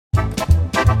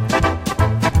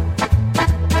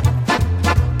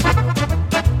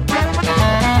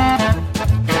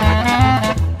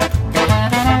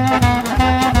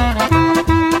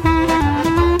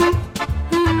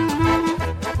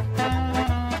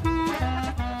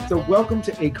So welcome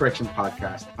to A Correction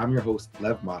Podcast. I'm your host,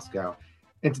 Lev Moscow.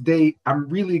 And today I'm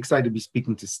really excited to be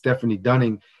speaking to Stefanie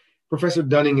Dunning. Professor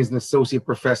Dunning is an associate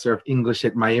professor of English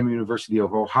at Miami University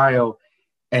of Ohio.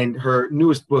 And her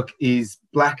newest book is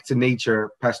Black to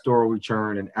Nature, Pastoral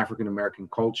Return and African American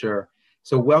Culture.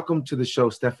 So welcome to the show,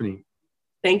 Stefanie.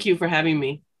 Thank you for having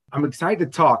me. I'm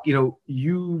excited to talk. You know,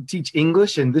 you teach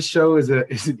English and this show is an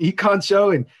econ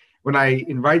show. And when I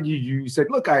invited you, you said,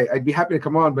 look, I'd be happy to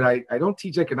come on, but I don't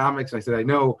teach economics. I said, I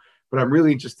know, but I'm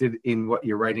really interested in what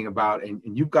you're writing about. And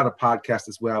you've got a podcast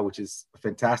as well, which is a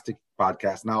fantastic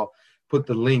podcast. And I'll put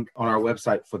the link on our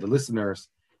website for the listeners.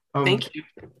 Thank you.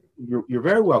 You're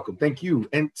very welcome. Thank you.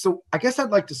 And so I guess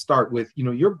I'd like to start with,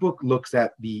 your book looks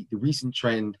at the recent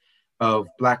trend of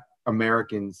Black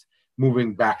Americans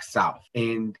moving back south.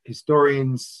 And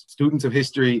historians, students of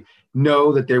history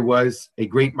know that there was a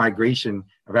great migration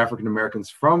of African Americans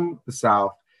from the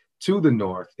South to the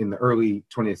North in the early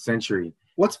 20th century.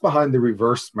 What's behind the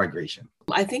reverse migration?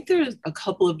 I think there's a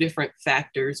couple of different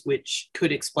factors which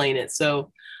could explain it.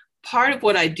 So part of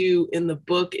what I do in the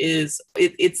book is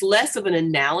it's less of an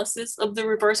analysis of the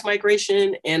reverse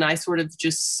migration, and I sort of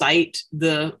just cite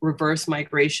the reverse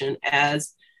migration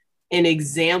as an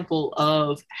example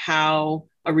of how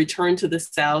a return to the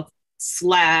South /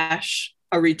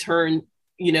 a return,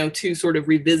 to sort of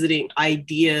revisiting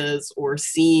ideas or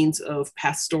scenes of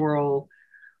pastoral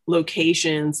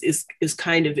locations is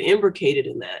kind of imbricated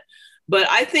in that. But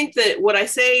I think that what I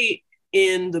say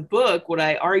in the book, what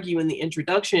I argue in the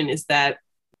introduction is that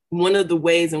one of the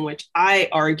ways in which I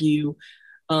argue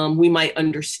we might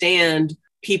understand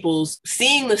people's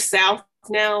seeing the South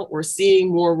now or seeing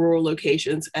more rural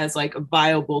locations as like a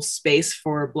viable space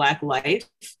for Black life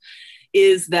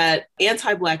is that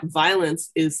anti-Black violence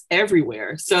is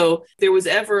everywhere. So there was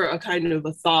ever a kind of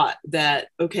a thought that,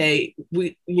 okay,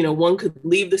 one could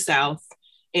leave the South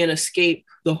and escape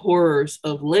the horrors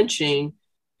of lynching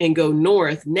and go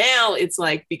north. Now it's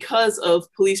like, because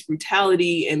of police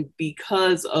brutality and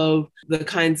because of the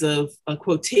kinds of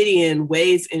quotidian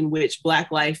ways in which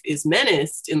Black life is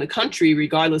menaced in the country,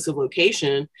 regardless of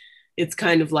location, it's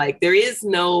kind of like there is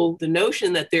the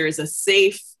notion that there is a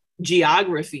safe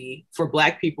geography for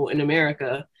Black people in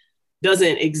America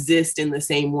doesn't exist in the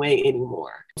same way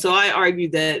anymore. So I argue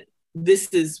that this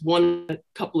is a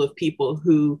couple of people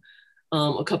who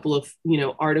a couple of,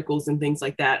 articles and things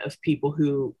like that of people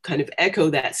who kind of echo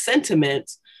that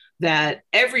sentiment that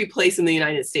every place in the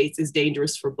United States is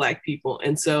dangerous for Black people.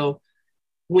 And so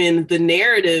when the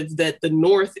narrative that the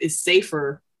North is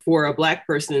safer for a Black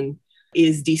person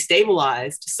is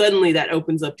destabilized, suddenly that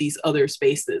opens up these other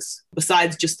spaces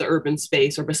besides just the urban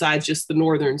space or besides just the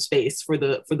Northern space for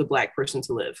the Black person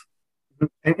to live.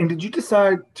 And did you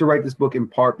decide to write this book in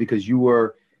part because you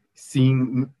were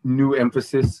seeing new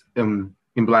emphasis in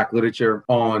Black literature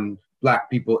on Black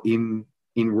people in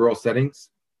rural settings?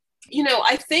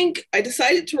 I think I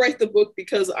decided to write the book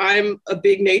because I'm a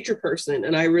big nature person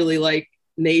and I really like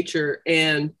nature.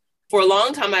 And for a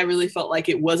long time, I really felt like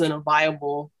it wasn't a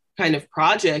viable kind of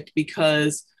project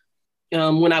because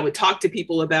when I would talk to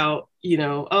people about,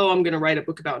 I'm going to write a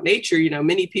book about nature,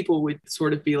 many people would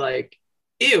sort of be like,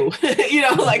 ew,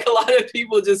 like a lot of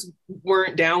people just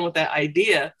weren't down with that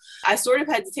idea. I sort of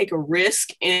had to take a risk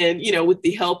and, with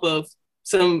the help of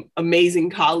some amazing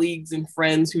colleagues and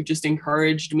friends who just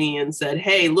encouraged me and said,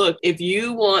 hey, look, if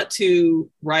you want to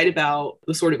write about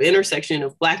the sort of intersection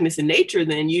of Blackness and nature,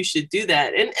 then you should do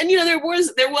that. And there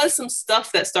was some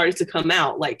stuff that started to come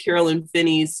out, like Carolyn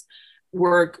Finney's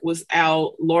work was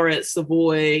out, Laurette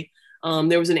Savoy.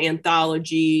 There was an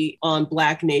anthology on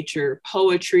Black nature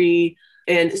poetry.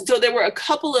 And so there were a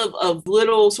couple of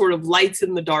little sort of lights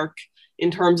in the dark in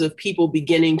terms of people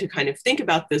beginning to kind of think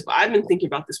about this. But I've been thinking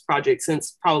about this project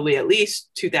since probably at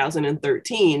least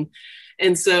 2013.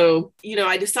 And so,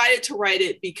 I decided to write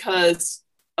it because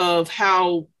of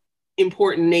how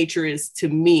important nature is to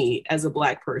me as a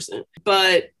Black person.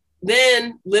 But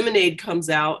then Lemonade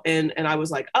comes out and I was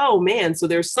like, oh man, so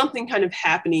there's something kind of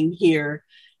happening here.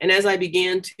 And as I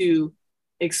began to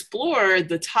explore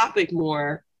the topic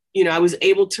more, I was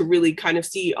able to really kind of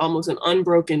see almost an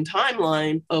unbroken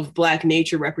timeline of Black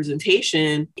nature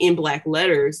representation in Black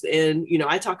letters. And,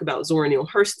 I talk about Zora Neale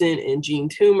Hurston and Jean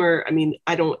Toomer. I mean,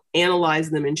 I don't analyze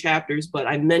them in chapters, but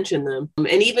I mention them.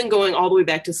 And even going all the way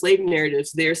back to slave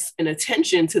narratives, there's an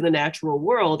attention to the natural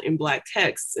world in Black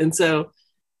texts. And so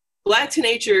Black to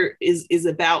Nature is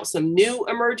about some new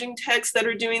emerging texts that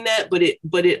are doing that,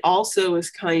 but it also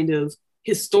is kind of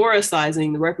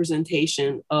historicizing the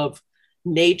representation of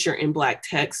nature in Black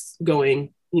texts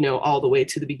going, all the way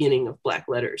to the beginning of Black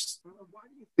letters. Why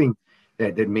do you think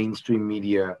that mainstream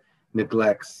media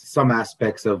neglects some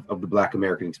aspects of the Black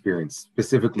American experience,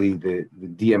 specifically the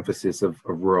de-emphasis of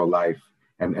rural life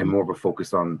and more of a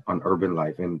focus on urban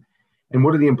life. And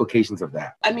what are the implications of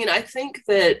that? I mean, I think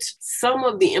that some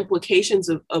of the implications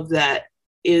of that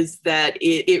is that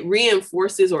it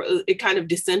reinforces or it kind of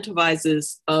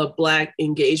disincentivizes Black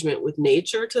engagement with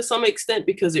nature to some extent,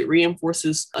 because it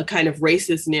reinforces a kind of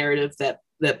racist narrative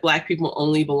that Black people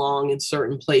only belong in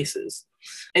certain places.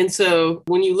 And so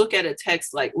when you look at a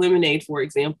text like Lemonade, for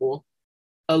example,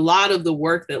 a lot of the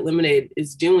work that Lemonade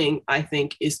is doing, I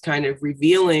think, is kind of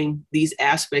revealing these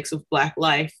aspects of Black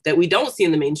life that we don't see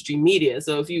in the mainstream media.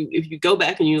 So if you go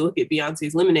back and you look at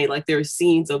Beyonce's Lemonade, like there are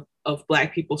scenes of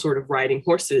Black people sort of riding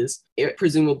horses,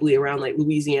 presumably around like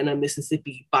Louisiana,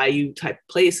 Mississippi, bayou type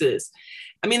places.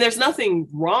 I mean, there's nothing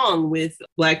wrong with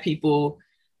Black people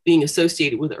being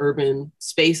associated with urban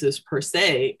spaces per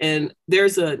se. And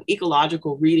there's an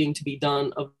ecological reading to be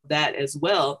done of that as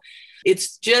well.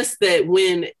 It's just that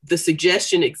when the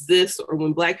suggestion exists, or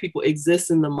when Black people exist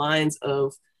in the minds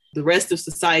of the rest of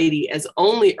society as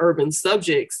only urban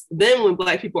subjects, then when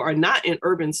Black people are not in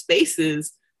urban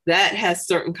spaces, that has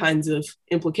certain kinds of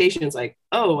implications like,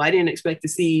 oh, I didn't expect to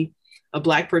see a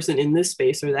Black person in this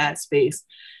space or that space.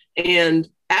 And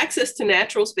access to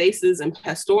natural spaces and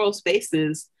pastoral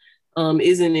spaces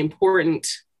is an important,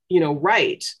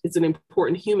 right. It's an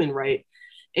important human right.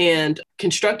 And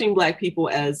constructing Black people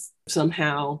as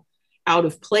somehow out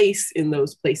of place in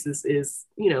those places is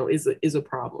a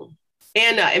problem.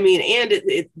 And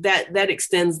that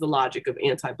extends the logic of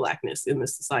anti-Blackness in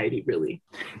this society, really.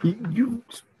 You've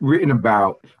written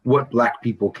about what Black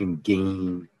people can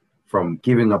gain from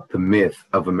giving up the myth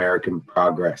of American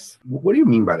progress. What do you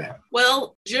mean by that?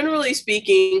 Well, generally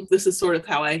speaking, this is sort of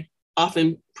how I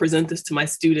often present this to my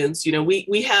students.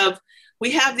 We have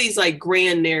these like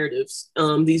grand narratives,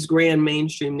 these grand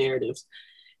mainstream narratives.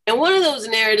 And one of those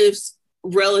narratives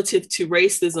relative to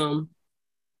racism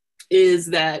is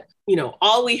that,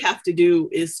 all we have to do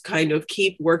is kind of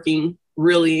keep working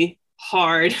really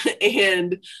hard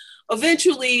and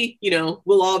eventually,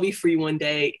 we'll all be free one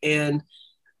day and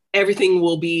everything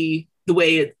will be the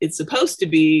way it's supposed to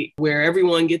be, where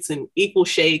everyone gets an equal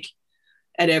shake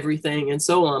at everything and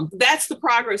so on. That's the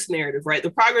progress narrative, right?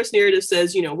 The progress narrative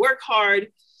says, work hard,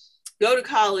 go to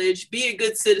college, be a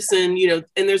good citizen,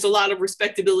 and there's a lot of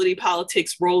respectability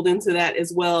politics rolled into that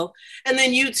as well. And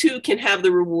then you too can have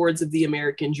the rewards of the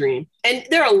American dream. And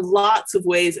there are lots of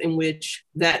ways in which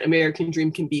that American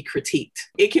dream can be critiqued.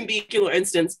 It can be, for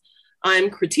instance, I'm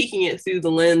critiquing it through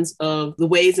the lens of the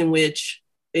ways in which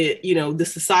the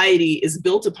society is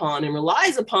built upon and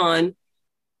relies upon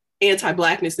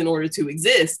anti-Blackness in order to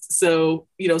exist. So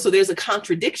there's a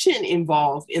contradiction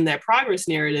involved in that progress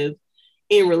narrative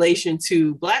in relation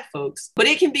to Black folks, but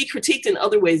it can be critiqued in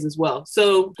other ways as well.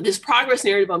 So this progress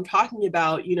narrative I'm talking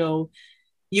about,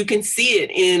 you can see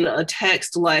it in a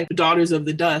text like Daughters of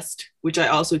the Dust, which I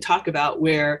also talk about,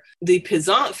 where the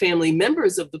Pizant family,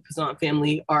 members of the Pizant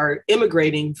family, are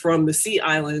immigrating from the Sea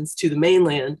Islands to the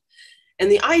mainland. And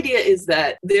the idea is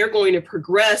that they're going to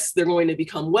progress, they're going to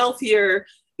become wealthier,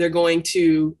 they're going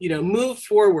to, move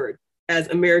forward as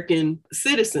American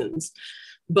citizens.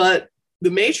 But the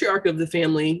matriarch of the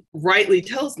family rightly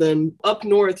tells them, up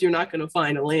north, you're not going to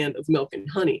find a land of milk and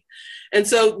honey. And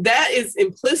so that is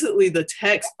implicitly the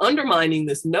text undermining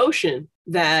this notion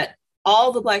that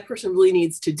all the Black person really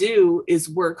needs to do is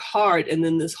work hard, and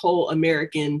then this whole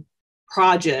American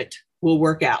project will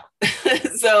work out.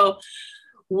 So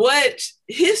what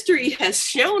history has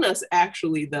shown us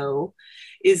actually, though,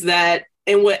 is that,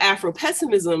 and what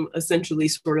Afro-pessimism essentially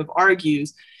sort of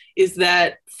argues, is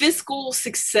that fiscal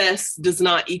success does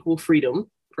not equal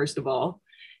freedom, first of all,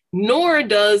 nor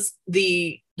does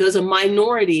a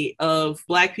minority of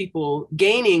Black people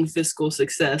gaining fiscal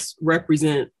success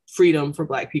represent freedom for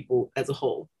Black people as a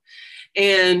whole.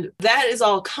 And that is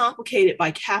all complicated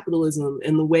by capitalism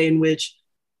and the way in which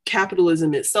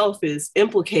capitalism itself is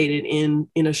implicated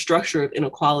in a structure of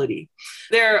inequality.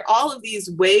 There are all of these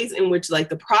ways in which like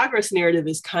the progress narrative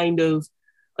is kind of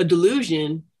a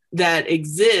delusion that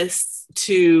exists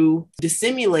to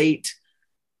dissimulate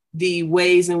the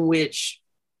ways in which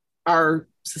our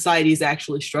society is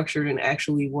actually structured and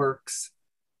actually works.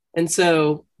 And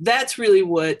so that's really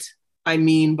what I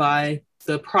mean by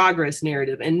the progress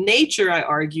narrative. And nature, I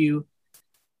argue,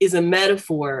 is a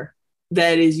metaphor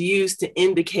that is used to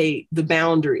indicate the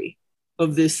boundary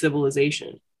of this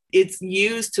civilization. It's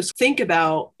used to think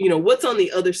about, what's on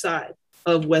the other side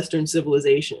of Western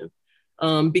civilization.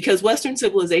 Because Western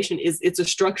civilization it's a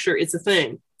structure, it's a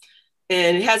thing,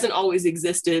 and it hasn't always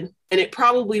existed, and it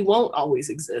probably won't always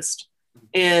exist.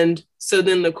 And so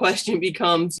then the question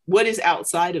becomes, what is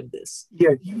outside of this?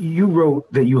 Yeah, you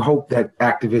wrote that you hope that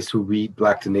activists who read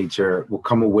Black to Nature will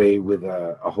come away with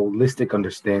a holistic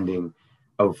understanding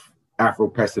of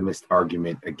Afro-pessimist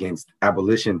argument against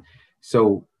abolition.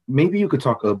 So maybe you could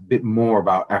talk a bit more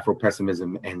about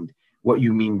Afro-pessimism and what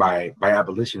you mean by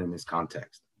abolition in this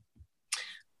context.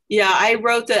 Yeah, I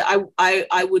wrote that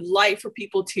I would like for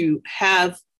people to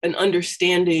have an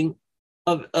understanding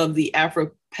of the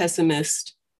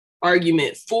Afro-pessimist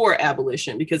argument for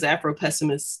abolition, because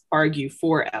Afro-pessimists argue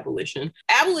for abolition.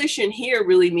 Abolition here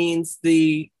really means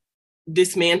the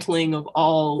dismantling of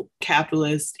all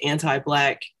capitalist,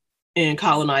 anti-Black, and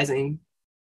colonizing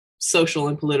social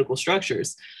and political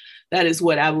structures. That is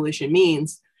what abolition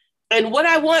means. And what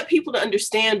I want people to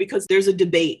understand, because there's a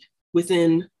debate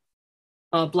within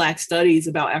Black studies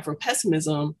about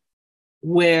Afro-pessimism,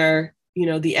 where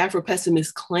the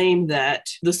Afro-pessimists claim that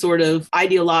the sort of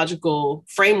ideological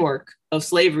framework of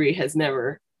slavery has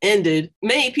never ended.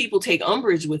 Many people take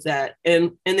umbrage with that,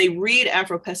 and they read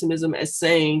Afro-pessimism as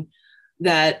saying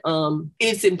that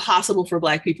it's impossible for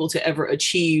Black people to ever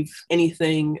achieve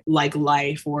anything like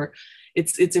life, or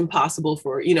it's impossible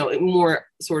for, more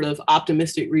sort of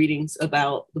optimistic readings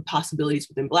about the possibilities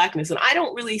within Blackness. And I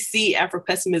don't really see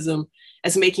Afro-pessimism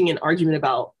as making an argument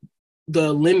about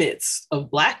the limits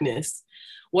of Blackness.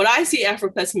 What I see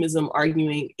Afro-pessimism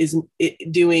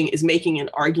doing is making an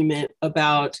argument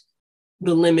about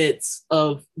the limits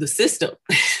of the system.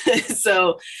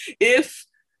 So if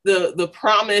the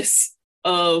promise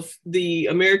of the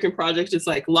American project is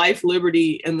like life,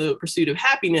 liberty, and the pursuit of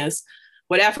happiness,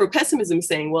 what Afro-pessimism is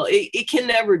saying, well, it can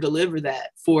never deliver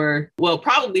that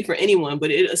probably for anyone, but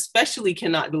it especially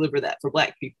cannot deliver that for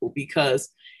Black people, because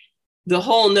the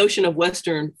whole notion of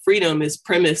Western freedom is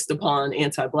premised upon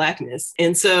anti-Blackness.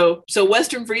 And so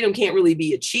Western freedom can't really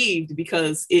be achieved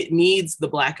because it needs the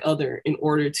Black other in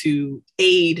order to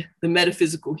aid the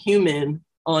metaphysical human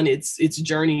on its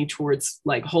journey towards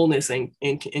like wholeness and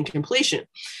completion.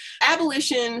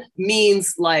 Abolition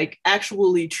means like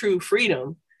actually true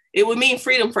freedom. It would mean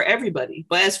freedom for everybody.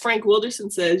 But as Frank Wilderson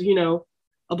says,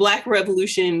 a Black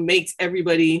revolution makes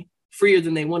everybody freer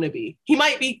than they want to be. He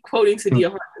might be quoting Saidiya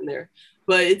Hartman there,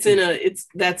 but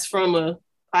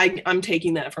I'm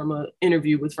taking that from an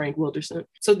interview with Frank Wilderson.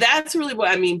 So that's really what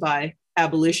I mean by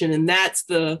abolition. And that's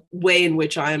the way in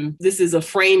which this is a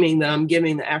framing that I'm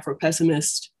giving the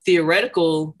Afro-pessimist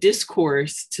theoretical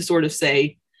discourse to sort of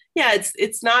say, yeah,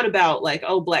 it's not about like,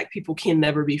 oh, Black people can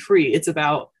never be free. It's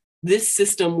about this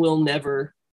system will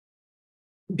never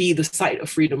be the site of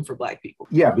freedom for Black people.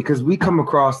 Yeah, because we come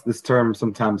across this term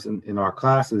sometimes in our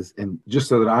classes, and just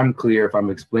so that I'm clear, if I'm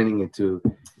explaining it to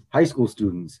high school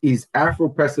students, is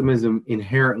Afro-pessimism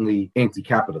inherently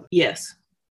anti-capitalist? Yes.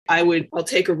 I'll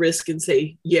take a risk and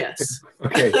say yes.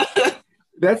 Okay,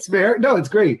 that's fair. No, it's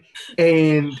great.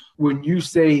 And when you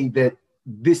say that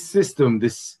this system,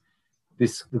 this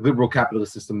liberal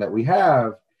capitalist system that we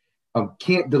have,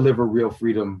 can't deliver real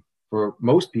freedom for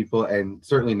most people, and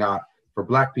certainly not for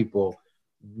Black people,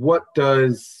 what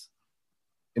does,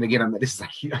 and again, this is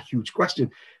a huge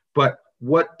question, but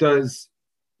what does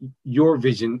your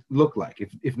vision look like?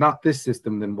 If not this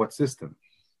system, then what system?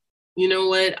 You know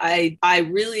what? I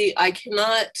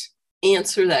cannot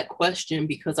answer that question,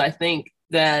 because I think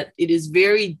that it is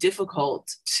very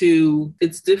difficult to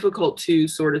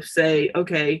sort of say,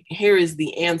 okay, here is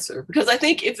the answer. Because I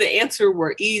think if the answer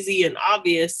were easy and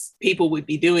obvious, people would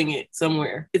be doing it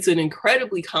somewhere. It's an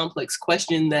incredibly complex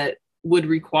question that would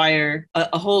require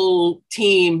a whole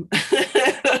team,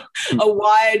 a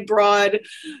wide, broad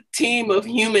team of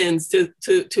humans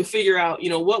to figure out,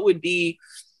 what would be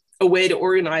a way to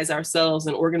organize ourselves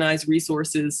and organize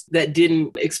resources that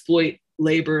didn't exploit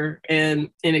labor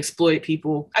and exploit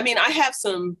people. I mean, I have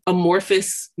some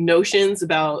amorphous notions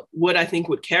about what I think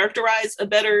would characterize a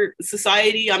better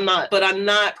society. I'm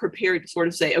not prepared to sort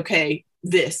of say, okay,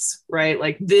 this, right?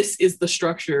 Like this is the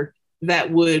structure that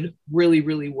would really,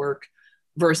 really work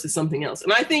versus something else.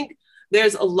 And I think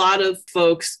there's a lot of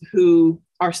folks who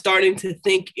are starting to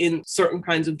think in certain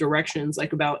kinds of directions,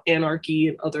 like about anarchy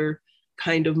and other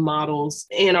kind of models,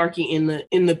 anarchy in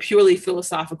the purely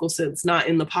philosophical sense, not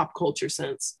in the pop culture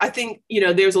sense. I think,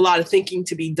 there's a lot of thinking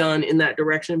to be done in that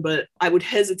direction, but I would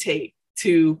hesitate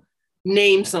to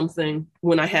name something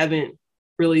when I haven't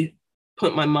really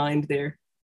put my mind there.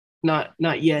 Not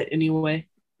yet, anyway.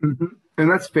 Mm-hmm. And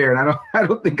that's fair. And I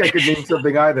don't think I could name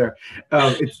something either.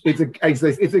 It's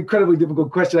an incredibly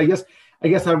difficult question. I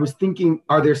guess I was thinking,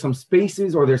 are there some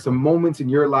spaces or there's some moments in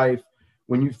your life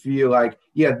when you feel like,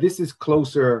 yeah, this is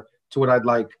closer to what I'd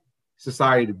like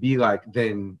society to be like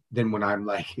than when I'm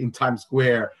like in Times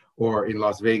Square or in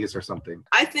Las Vegas or something?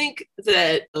 I think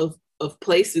that of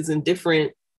places and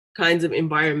different kinds of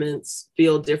environments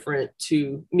feel different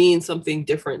to mean something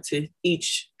different to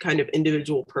each kind of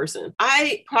individual person.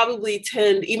 I probably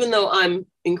tend, even though I'm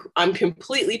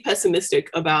completely pessimistic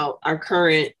about our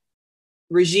current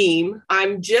regime,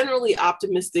 I'm generally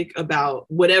optimistic about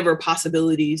whatever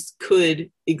possibilities could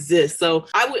exist. So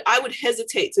I would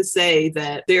hesitate to say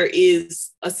that there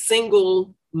is a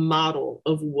single model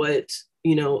of what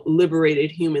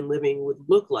liberated human living would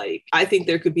look like. I think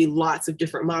there could be lots of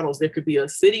different models. There could be a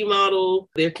city model,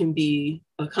 there can be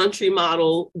a country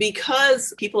model,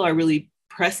 because people are really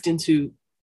pressed into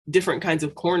different kinds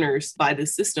of corners by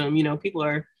this system. People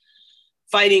are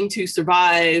fighting to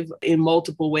survive in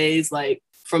multiple ways, like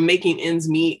from making ends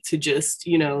meet to just,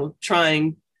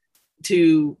 trying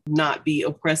to not be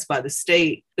oppressed by the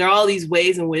state. There are all these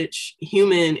ways in which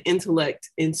human intellect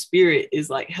and spirit is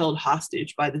like held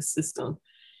hostage by the system.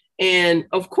 And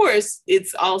of course,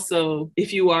 it's also,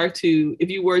 if you were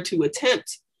to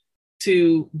attempt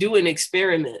to do an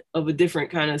experiment of a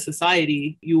different kind of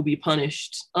society, you will be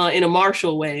punished in a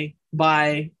martial way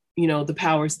by the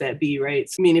powers that be, right?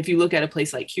 I mean, if you look at a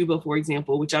place like Cuba, for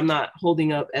example, which I'm not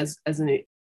holding up as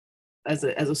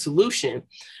a solution,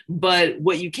 but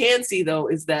what you can see though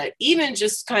is that even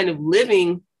just kind of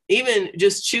living, even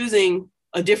just choosing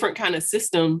a different kind of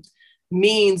system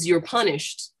means you're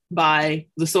punished by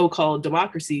the so-called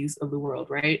democracies of the world,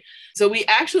 right? So we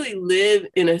actually live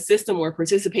in a system where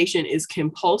participation is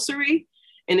compulsory,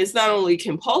 and it's not only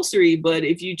compulsory, but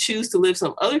if you choose to live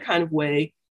some other kind of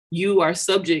way, you are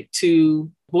subject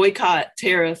to boycott,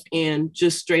 tariff, and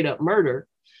just straight up murder.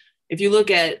 If you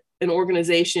look at an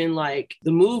organization like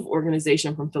the MOVE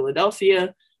organization from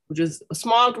Philadelphia, which is a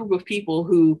small group of people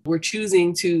who were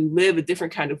choosing to live a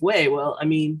different kind of way. Well, I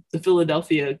mean, the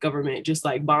Philadelphia government just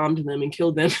like bombed them and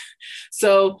killed them.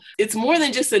 So it's more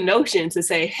than just a notion to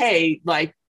say, hey,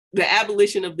 like the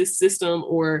abolition of this system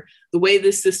or the way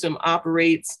this system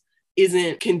operates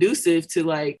isn't conducive to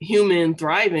like human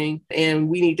thriving, and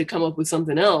we need to come up with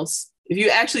something else. If you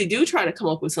actually do try to come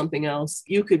up with something else,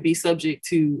 you could be subject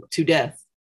to death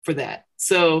for that.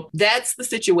 So that's the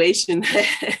situation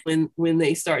that when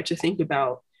they start to think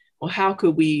about, well, how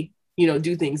could we,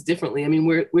 do things differently? I mean,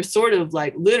 we're sort of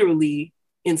like literally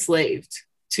enslaved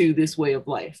to this way of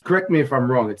life. Correct me if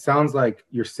I'm wrong. It sounds like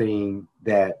you're saying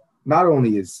that not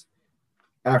only is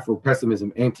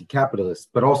Afro-pessimism anti-capitalist,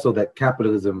 but also that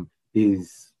capitalism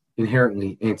is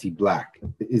inherently anti-Black.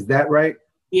 Is that right?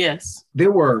 Yes.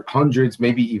 There were hundreds,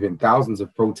 maybe even thousands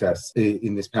of protests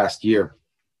in this past year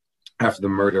after the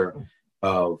murder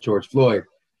of George Floyd.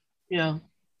 Yeah.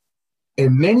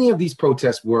 And many of these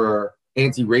protests were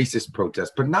anti-racist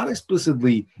protests, but not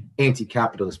explicitly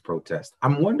anti-capitalist protests.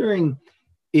 I'm wondering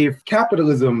if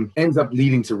capitalism ends up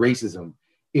leading to racism,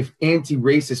 if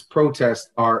anti-racist protests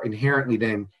are inherently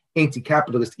then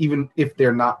anti-capitalist, even if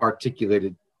they're not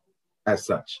articulated as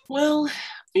such. Well,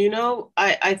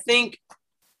 I think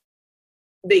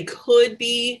they could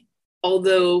be,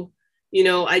 although,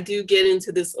 I do get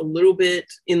into this a little bit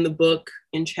in the book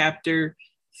in chapter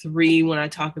 3 when I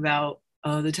talk about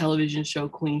the television show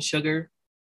Queen Sugar.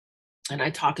 And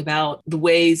I talk about the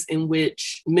ways in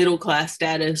which middle class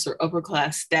status or upper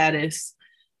class status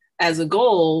as a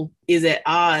goal is at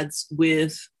odds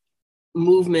with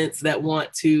movements that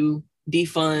want to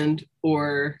defund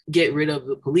or get rid of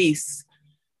the police.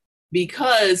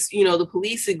 Because, the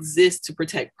police exist to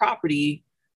protect property.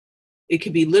 It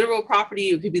could be literal property,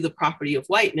 it could be the property of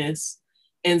whiteness.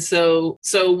 And so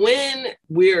when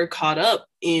we're caught up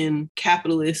in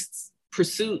capitalist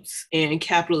pursuits and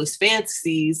capitalist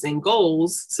fantasies and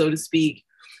goals, so to speak,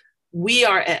 we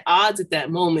are at odds at that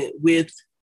moment with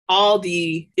all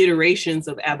the iterations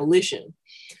of abolition.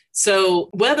 So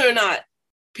whether or not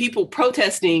people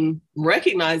protesting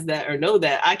recognize that or know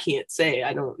that, I can't say,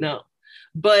 I don't know.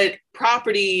 But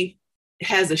property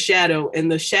has a shadow,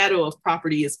 and the shadow of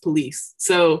property is police.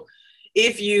 So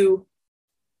if you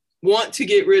want to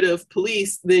get rid of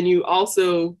police, then you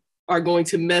also are going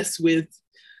to mess with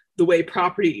the way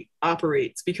property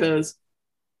operates, because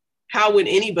how would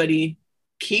anybody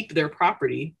keep their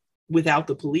property without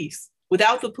the police?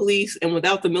 Without the police and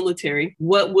without the military,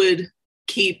 what would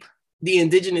keep the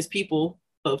indigenous people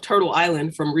of Turtle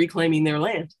Island from reclaiming their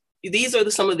land? These are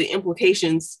some of the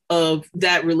implications of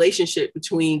that relationship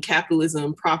between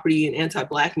capitalism, property, and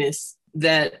anti-Blackness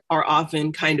that are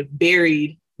often kind of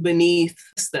buried beneath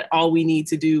that all we need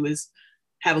to do is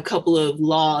have a couple of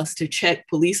laws to check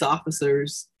police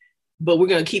officers, but we're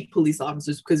going to keep police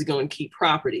officers because we're going to keep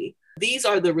property. These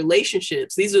are the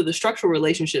relationships, these are the structural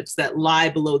relationships that lie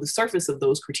below the surface of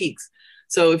those critiques.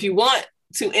 So if you want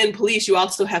to end police, you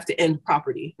also have to end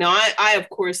property. Now, I of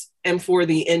course, am for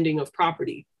the ending of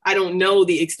property. I don't know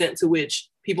the extent to which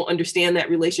people understand that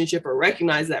relationship or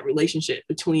recognize that relationship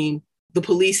between the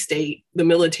police state, the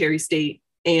military state,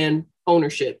 and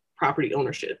ownership, property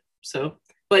ownership. So,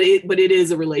 but it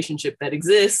is a relationship that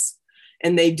exists,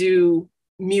 and they do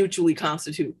mutually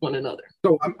constitute one another.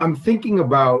 So I'm thinking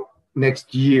about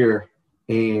next year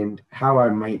and how I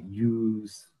might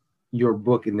use your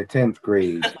book in the 10th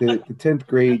grade. The 10th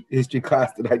grade history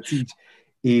class that I teach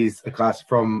is a class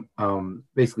from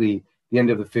basically the end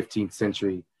of the 15th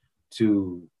century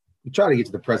to, we try to get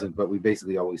to the present, but we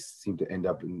basically always seem to end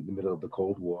up in the middle of the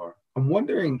Cold War. I'm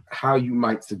wondering how you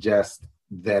might suggest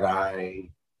that I,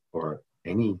 or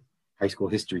any high school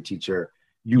history teacher,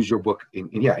 use your book in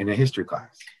a history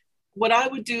class. What I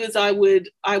would do is I would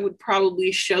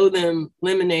probably show them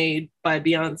Lemonade by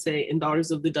Beyonce and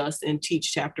Daughters of the Dust and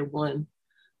teach chapter 1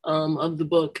 of the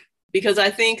book, because I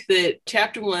think that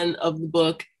chapter 1 of the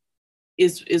book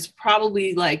is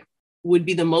probably would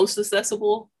be the most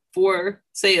accessible for,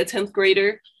 say, a 10th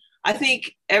grader. I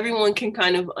think everyone can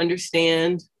kind of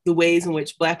understand the ways in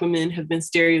which Black women have been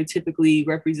stereotypically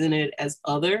represented as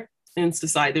other in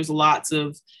society. There's lots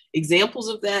of examples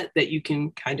of that you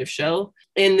can kind of show.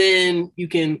 And then you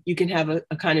can have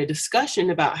a kind of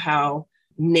discussion about how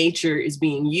nature is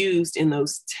being used in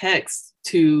those texts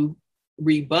to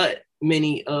rebut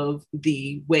many of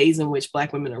the ways in which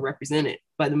Black women are represented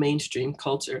by the mainstream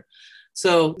culture.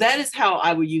 So that is how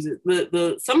I would use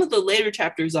it. Some of the later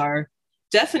chapters are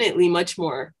definitely much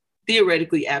more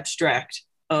theoretically abstract,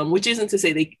 which isn't to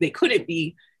say they couldn't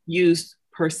be used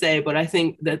per se, but I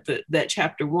think that that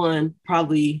chapter 1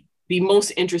 probably be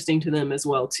most interesting to them as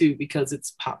well too, because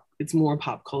it's more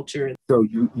pop culture. So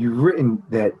you've written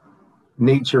that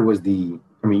nature was you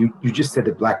just said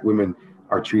that Black women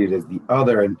are treated as the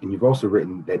other, and you've also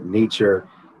written that nature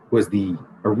was the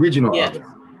original other.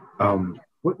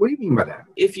 What do you mean by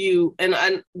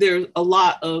that? There's a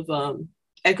lot of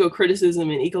eco-criticism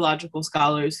and ecological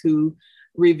scholars who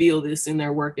reveal this in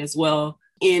their work as well.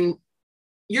 In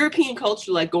European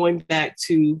culture, like going back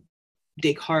to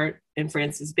Descartes and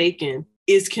Francis Bacon,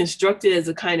 is constructed as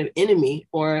a kind of enemy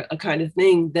or a kind of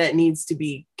thing that needs to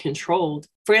be controlled.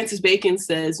 Francis Bacon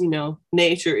says,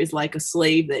 nature is like a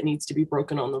slave that needs to be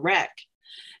broken on the rack.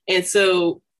 And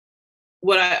so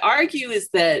what I argue is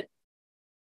that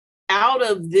out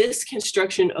of this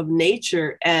construction of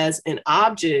nature as an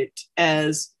object,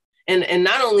 and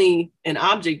not only an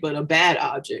object, but a bad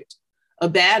object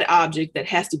that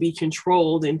has to be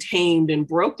controlled and tamed and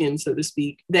broken, so to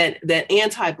speak, that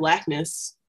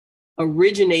anti-Blackness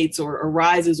originates or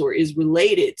arises or is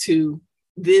related to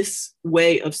this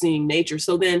way of seeing nature.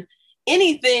 So then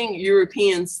anything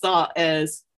Europeans saw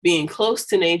as being close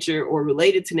to nature or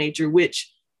related to nature,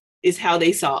 which is how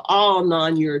they saw all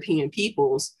non-European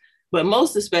peoples, but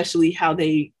most especially how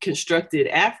they constructed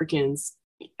Africans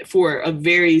for a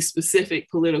very specific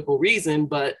political reason.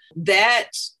 But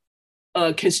that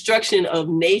construction of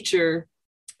nature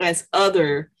as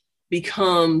other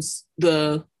becomes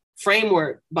the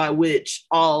framework by which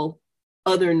all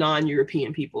other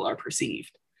non-European people are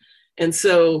perceived. And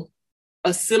so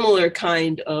a similar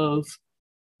kind of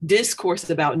discourse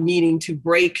about needing to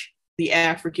break the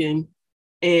African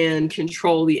and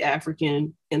control the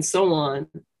African and so on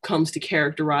comes to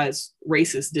characterize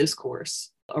racist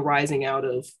discourse arising out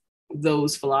of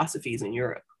those philosophies in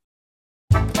Europe.